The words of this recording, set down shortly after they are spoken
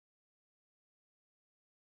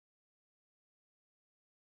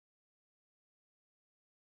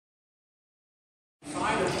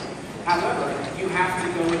However, you have to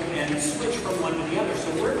go and switch from one to the other.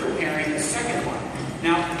 So we're preparing the second one.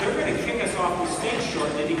 Now, they're going to kick us off the stage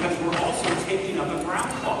shortly because we're also taking up a ground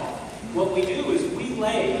cloth. What we do is we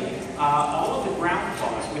lay all of the ground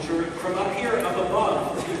cloths, which are from up here, up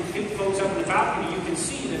above. If you folks up in the balcony, you can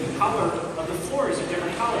see that the color of the floor is a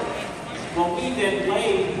different color. Well, we then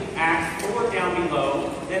lay Act 4 down below,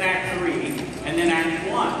 then Act 3, and then Act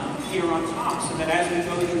 1 here on top, so that as we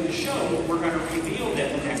go through the show, we're going to reveal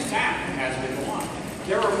that the next act as we go on.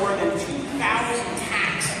 There are more than 2,000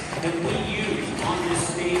 tacks that we use on this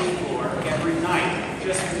stage floor every night,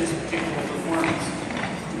 just for this particular performance.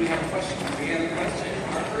 Do we have a question? We have a question.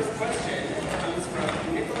 Our first question comes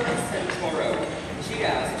from Nicola Santoro. She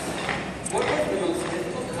asks, what was the most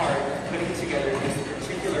difficult part of putting together this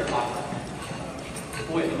particular opera?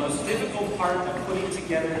 Boy, the most difficult part of putting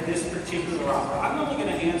together this particular opera. I'm only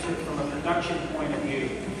going to answer it from a production point of view.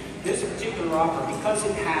 This particular opera, because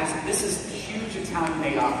it has, this is a huge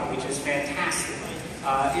Italian-made opera, which is fantastic.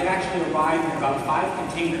 It actually arrived in about 5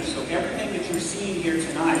 containers. So everything that you're seeing here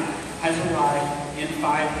tonight has arrived in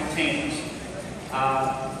 5 containers.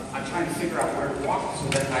 I'm trying to figure out where to walk so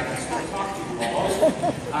that I can start talking to you all.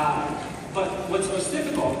 But what's most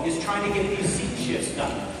difficult is trying to get these scene shifts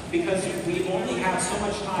done, because we only have so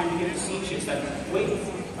much time to get the scene shifts done. Wait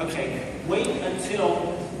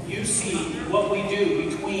until you see what we do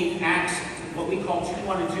between acts, what we call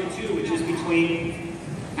 2-1 and 2-2, which is between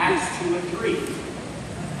acts 2 and 3.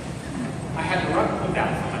 I had the rug pulled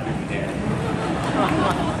out from under me there.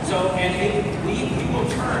 So, and we will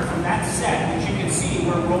turn from that set, which you can see,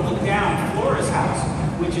 we're rolling down Flora's house,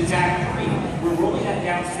 which is Act 3. We're rolling that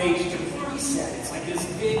down stage to preset. It's like this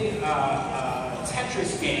big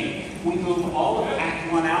Tetris game. We move all of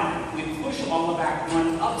Act 1 out, we push all of Act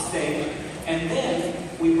 1 upstage, and then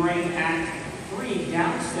we bring Act 3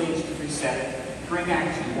 downstage to preset it, bring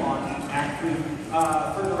Act 2 on, Act 3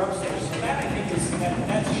 further upstage. So that, I think, is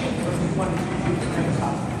that's shit for 2-1 and 2-2 straight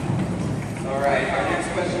top. All right, our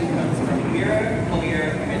next question comes from Mira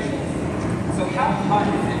Collier Mitchell. So how hot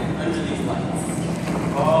is it under these lights?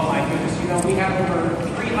 Oh my goodness, you know, we have over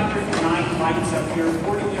 309 lights up here,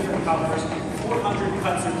 40 different colors, 400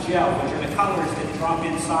 cuts of gel, which are the colors that drop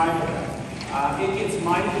inside of them. It gets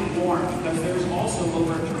mighty warm because there's also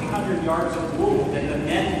over 300 yards of wool that the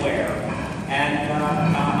men wear, and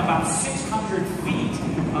about 600 feet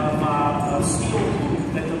of steel wool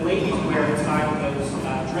that the ladies wear inside of those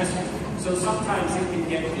dresses. So sometimes it can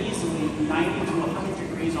get easily 90 to 100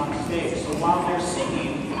 degrees on stage. So while they're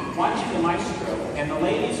singing, watching the maestro, and the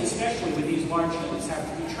ladies, especially with these large hoops, have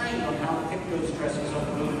to be trained on how to pick those dresses up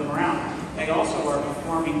and move them around. They also are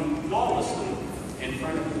performing flawlessly in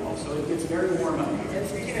front of you all, so it gets very warm up here. And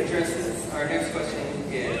speaking of dresses, our next question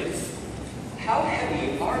is, how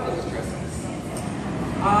heavy are those dresses?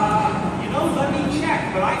 You know, let me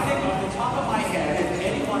check, but I think off the top of my head, if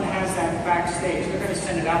anyone has that backstage, they're going to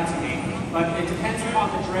send it out to me. But it depends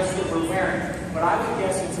upon the dress that we're wearing. But I would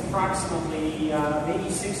guess it's approximately maybe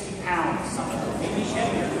 60 pounds, some of them, maybe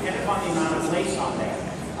heavier, depending upon the amount of lace on there.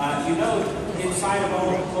 You know, inside of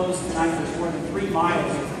all of the clothes tonight, there's more than 3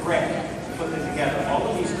 miles of thread to put them together. All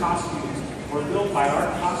of these costumes were built by our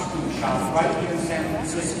costume shop right here in San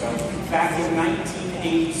Francisco back in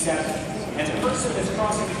 1987. And the person that's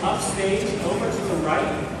crossing upstage over to the right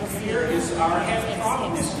here is our head prop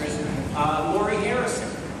mistress, Lori Harrison.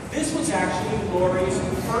 This was actually Lori's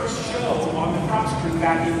first show on the prop crew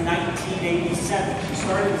back in 1987. She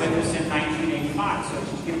started with us in 1985, so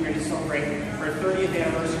she's getting ready to celebrate her 30th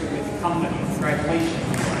anniversary with the company. Congratulations.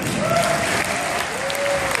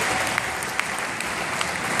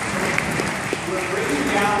 We're bringing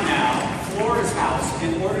down now Flora's house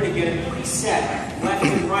in order to get it preset left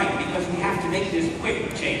and right, because we have to make this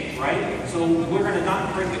quick change, right? So we're going to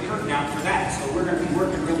not bring the curtain out for that. So we're going to be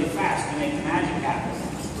working really fast to make the magic happen.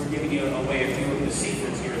 We're giving you away a few of the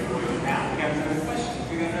secrets here for you now. We got another question.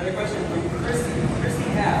 We got another question from Chrissy. Chrissy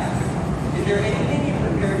asks, is there anything you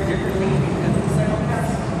prepare differently because of the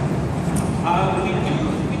simulcast?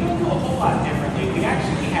 We don't do a whole lot differently. We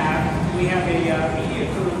actually have a media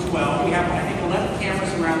crew of 12. We have, I think, 11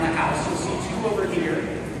 cameras around the house. You'll see 2 over here,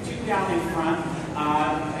 2 down in front,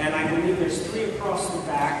 and I believe there's 3 across the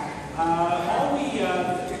back. All we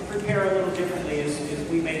prepare a little differently is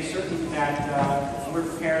we make certain that we're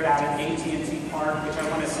prepared out at AT&T Park, which I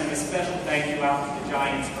want to send a special thank you out to the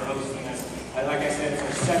Giants for hosting us. Like I said, it's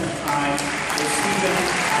our 7th time. With Stephen,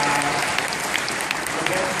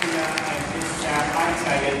 and his staff, I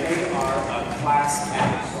tell you, they are a class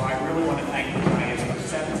act. So I really want to thank the Giants for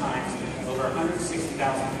 7 times, over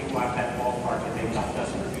 160,000 people at that ballpark that they've helped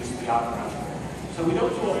us produce the opera. So we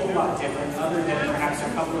don't do a whole lot different, other than perhaps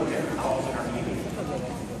a couple of different calls in our meeting.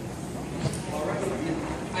 All right.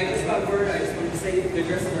 I just got word, I just wanted to say the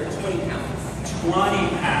dresses are 20 pounds. 20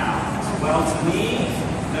 pounds. Well, to me,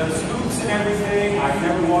 those hoops and everything, I've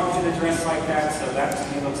never walked in a dress like that, so that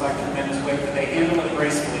to me looks like a tremendous weight, but they handle it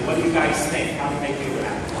gracefully. What do you guys think? How did they do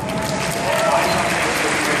that? I thought they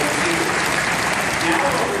did great too. Now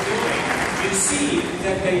what we're doing, you see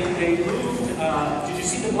that they moved, did you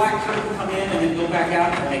see the black curtain come in and then go back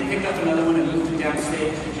out, and they picked up another one and moved it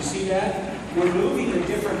downstage? Did you see that? We're moving the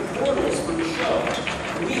different portals for the show.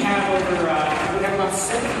 We have about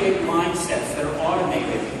 78 line sets that are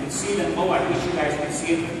automated. You can see them. Oh, I wish you guys could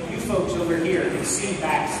see it. You folks over here can see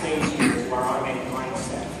backstage here to our automated line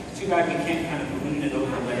set. Too bad we can't kind of lean it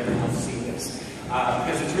over and let everyone see this.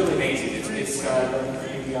 Because it's really amazing. It's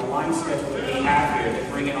the line schedule that we have here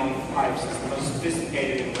that bring in all the pipes is the most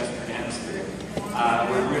sophisticated in the Western Hemisphere.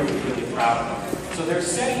 We're really, really proud of them. So they're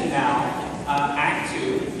setting now Act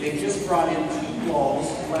 2. They've just brought in 2 walls,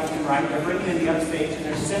 left and right. They're bringing in the upstage and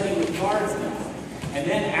they're setting the guards now. And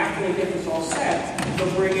then after they get this all set,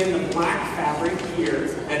 they'll bring in the black fabric here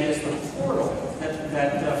that is the portal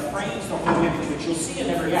that frames the whole image, which you'll see in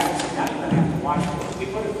every act. So now you're going to have to watch for it.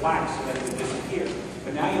 We put it black so that it will disappear.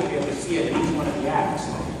 But now you'll be able to see it in each one of the acts.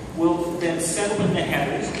 We'll then settle in the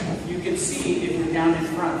headers. You can see, if you're down in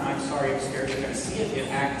front, I'm sorry upstairs, you're going to see it in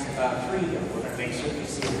Act 3 here. We're going to make sure you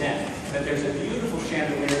see it then. But there's a beautiful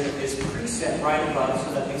chandelier that is preset right above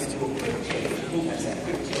so that we can do a quick change. That's that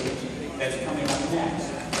quick change that's coming up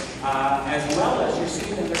next. As well as you're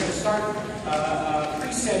seeing that they're going to start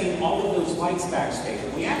presetting all of those lights backstage.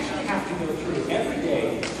 And we actually have to go through every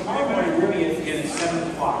day. Tomorrow morning we'll be in at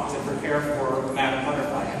 7 o'clock to prepare for Madame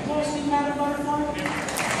Butterfly. Have you all seen Madame Butterfly?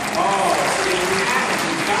 Oh, see, you haven't.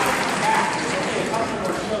 You've got to come back. There's only a couple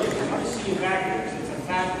more shows. We're going to see you back here. It's a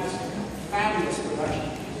fabulous, fabulous production.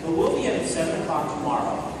 But we'll be in at 7 o'clock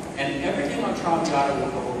tomorrow. And everything on Traviata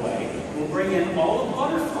will go away. We'll bring in all of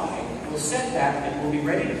Butterfly. We'll set that, and we'll be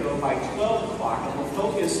ready to go by 12 o'clock, and we'll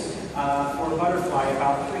focus for Butterfly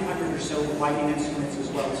about 300 or so lighting instruments as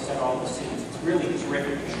well to set all the scenes. It's really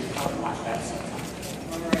terrific. You should come and watch that sometime.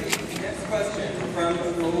 All right. Next question from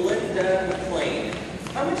Melinda McLean.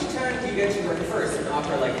 How much time do you get to rehearse an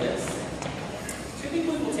opera like this?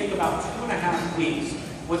 Typically, we'll take about 2.5 weeks.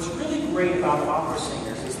 What's really great about opera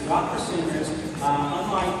singers is the opera singers,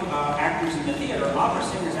 unlike actors in the theater, opera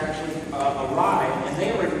singers actually arrive and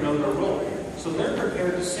they already know their role. So they're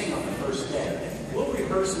prepared to sing on the first day. We'll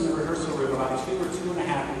rehearse in the rehearsal room about 2 or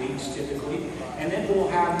 2.5 weeks typically, and then we'll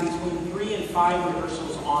have between 3 and 5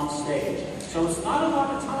 rehearsals on stage. So it's not a lot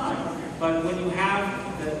of time, but when you have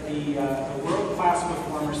the world-class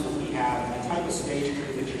performers that we have, and the type of stage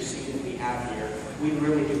crew that you see that we have here, we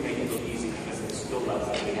really do make it look easy because of the skill level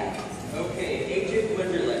that we have. Okay, AJ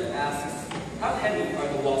Wonderland asks, how heavy are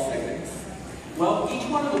the wall segments? Well, each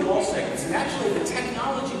one of the wall segments, and actually the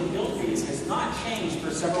technology to build these has not changed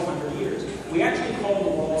for several hundred years. We actually call the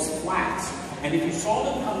walls flats. And if you saw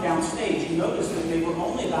them come down stage, you noticed that they were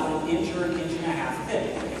only about 1 inch or 1.5 inches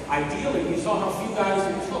thick. Ideally, you saw how few guys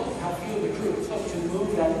it took, how few of the crew it took to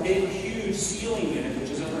move that big, huge ceiling unit,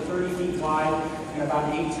 which is over 30 feet wide and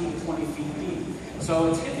about 18 to 20 feet deep.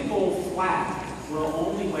 So a typical flat will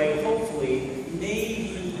only weigh, hopefully,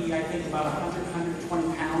 maybe, I think, about 100,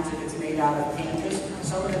 120 pounds if it's made out of canvas.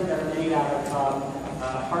 Some of them that are made out of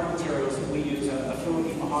hard materials that we use, a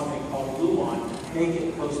Philippine mahogany called Luan, may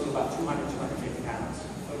get close to about 200, 250 pounds.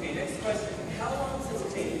 Okay, next question. How long does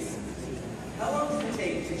it take? How long does it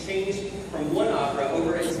take to change from one opera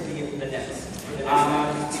over into the next?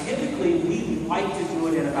 Typically, we like to do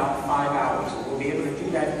it in about 5 hours. We'll be able to do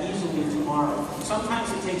that easily tomorrow.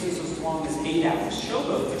 Sometimes it takes us as long as 8 hours.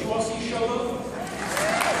 Showboat. Did you all see Showboat?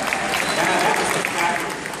 That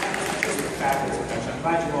was a fabulous production. I'm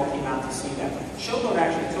glad you all came out to see that. Showboat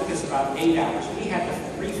actually took us about 8 hours. We had to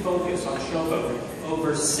refocus on Showboat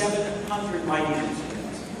over 700 lighting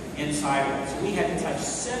instruments inside of it. So we had to touch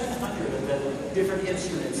 700 of the different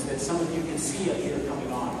instruments that some of you can see up here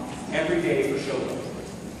coming on every day for Showboat.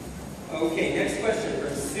 Okay, next question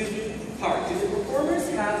from Susan Park. Do the performers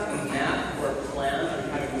have a map or a plan on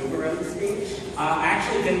how to move around the stage?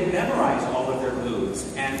 Actually, they memorize all of their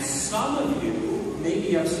moves, and some of you may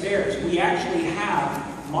be upstairs. We actually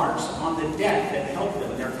have marks on the deck that help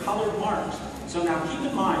them. They're colored marks. So now keep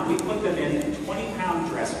in mind, we put them in 20-pound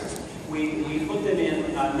dressers. We put them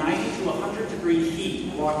in 90 to 100 degree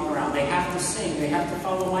heat walking around. They have to sing, they have to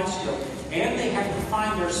follow maestro, and they have to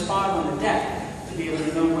find their spot on the deck to be able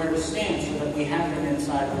to know where to stand so that we have them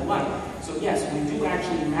inside of the light. So yes, we do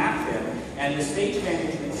actually map them, and the stage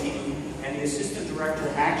management team and the assistant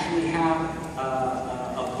director actually have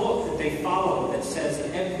a book that they follow that says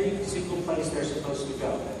every single place they're supposed to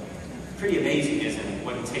go. Pretty amazing, isn't it,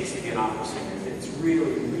 what it takes to be an opera singer? It's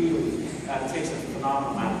really, really, it takes a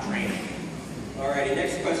phenomenal amount of training. Alrighty,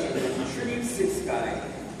 next question. Tribute Six Guy.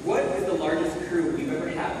 What is the largest crew you've ever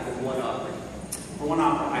had for one opera? For one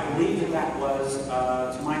opera, I believe that was,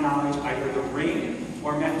 to my knowledge, either The Ring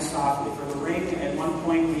or Mephistopheles. For The Ring, at one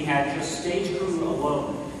point, we had just stage crew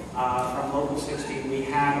alone from Local 16. We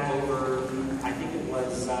had over, I think it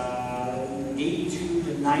was 82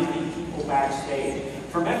 to 90 people backstage.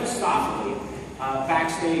 For Mephistopheles,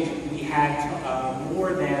 backstage, we had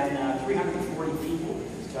more than 340 people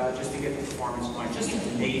just to get the performance going. Just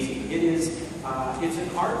amazing. It is, it's an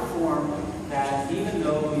art form that even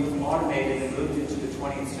though we've automated and moved into the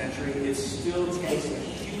 20th century, it still takes a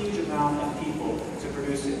huge amount of people to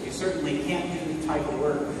produce it. You certainly can't do the type of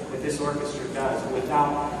work that this orchestra does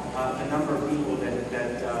without the number of people that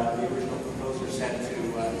the original composer said to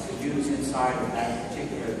use inside of that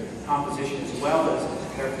particular composition, as well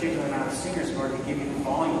as there are a particular amount of singers in order to give you the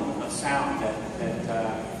volume of sound that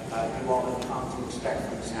you all have come to expect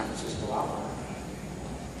from the San Francisco Opera.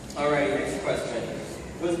 All right, next question.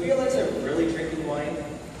 Was Violetta really drinking wine?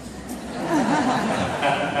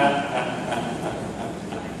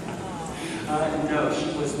 No,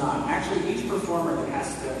 she was not. Actually, each performer that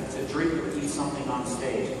has to drink or eat something on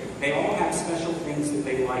stage, they all have special things that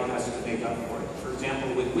they like us to make up for it. For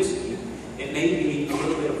example, with whiskey, it may be a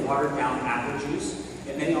little bit of watered down apple juice.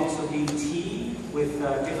 It may also be tea with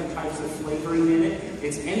different types of flavoring in it.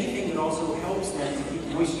 It's anything that also helps them to keep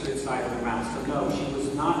moisture inside of their mouth. So no, she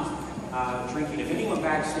was not drinking. If anyone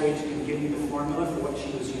backstage can give me the formula for what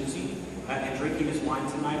she was using and drinking as wine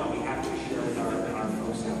tonight, I'll be happy to share with our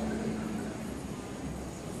folks out there.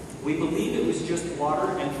 We believe it was just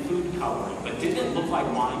water and food coloring, but didn't it look like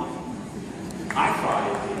wine? I thought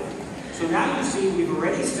it did. So now you see we've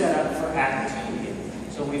already set up for Act 2 here.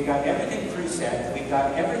 So we've got everything preset, we've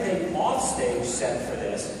got everything off stage set for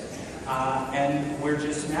this, and we're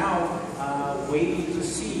just now waiting to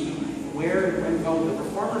see where the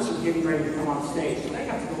performers are getting ready to come on stage. So they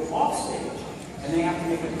have to go off stage, and they have to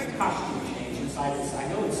make a quick costume change inside this. I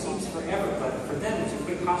know it seems forever, but for them it's a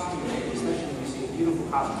quick costume change, especially when you see beautiful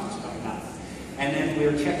costumes coming out. And then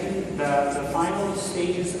we're checking the final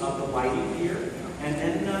stages of the lighting here, and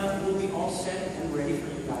then we'll be all set and ready for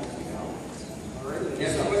you guys to go. All right.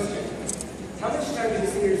 Next question. How much time do the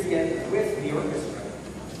singers get with the orchestra?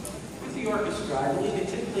 With the orchestra, I believe they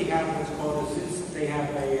typically have what's called since they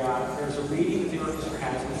have there's a reading that the orchestra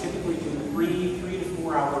has. We typically do 3 to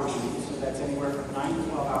 4 hour readings, so that's anywhere from 9 to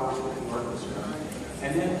 12 hours with the orchestra.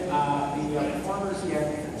 And then the performers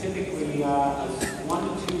get typically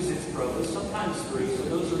 1 to 2 sitz provas, sometimes 3, so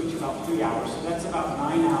those are each about 3 hours, so that's about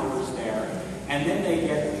 9 hours there. And then they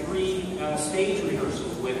get 3 stage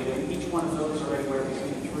rehearsals with them. Each one of those are anywhere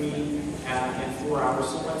between 3 and 4 hours,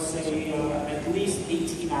 so let's say at least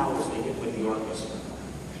 18 hours they get with the orchestra.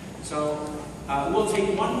 So we'll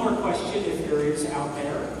take one more question if there is out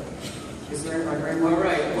there. Is there? All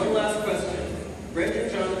right, one last question. Brendan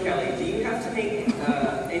John Kelly, do you have to make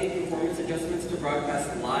any performance adjustments to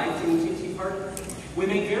broadcast live to AT&T Park? We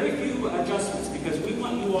make very few adjustments because we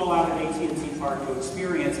want you all out at AT&T Park to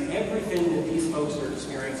experience everything that these folks are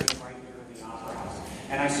experiencing right here in the Opera House.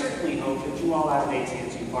 And I certainly hope that you all out at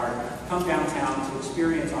AT&T Park come downtown to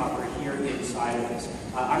experience opera here inside of this.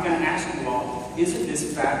 I'm going to ask you all, isn't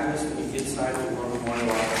this fabulous to be inside of the War Memorial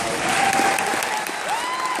Opera House?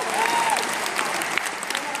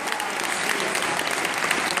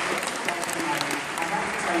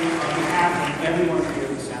 Everyone here at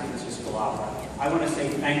the San Francisco Opera, I want to say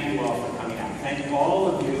thank you all for coming out. Thank all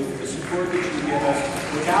of you for the support that you give us.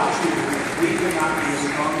 Without you, we could not be as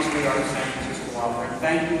strong as we are at San Francisco Opera. And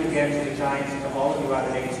thank you again to the Giants and to all of you out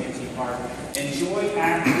at AT&T Park. Enjoy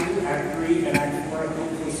Act 2, Act 3, and Act 4, and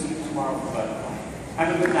hopefully see you tomorrow for Butterfly.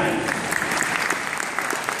 Have a good night.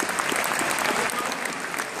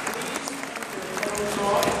 Please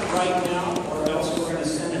off right now, or else we're going to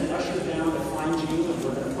send an usher down to find you, and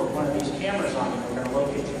we're going to put one of these cameras on you, and we're going to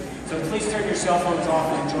locate you. So please turn your cell phones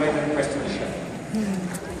off and enjoy the rest of the show.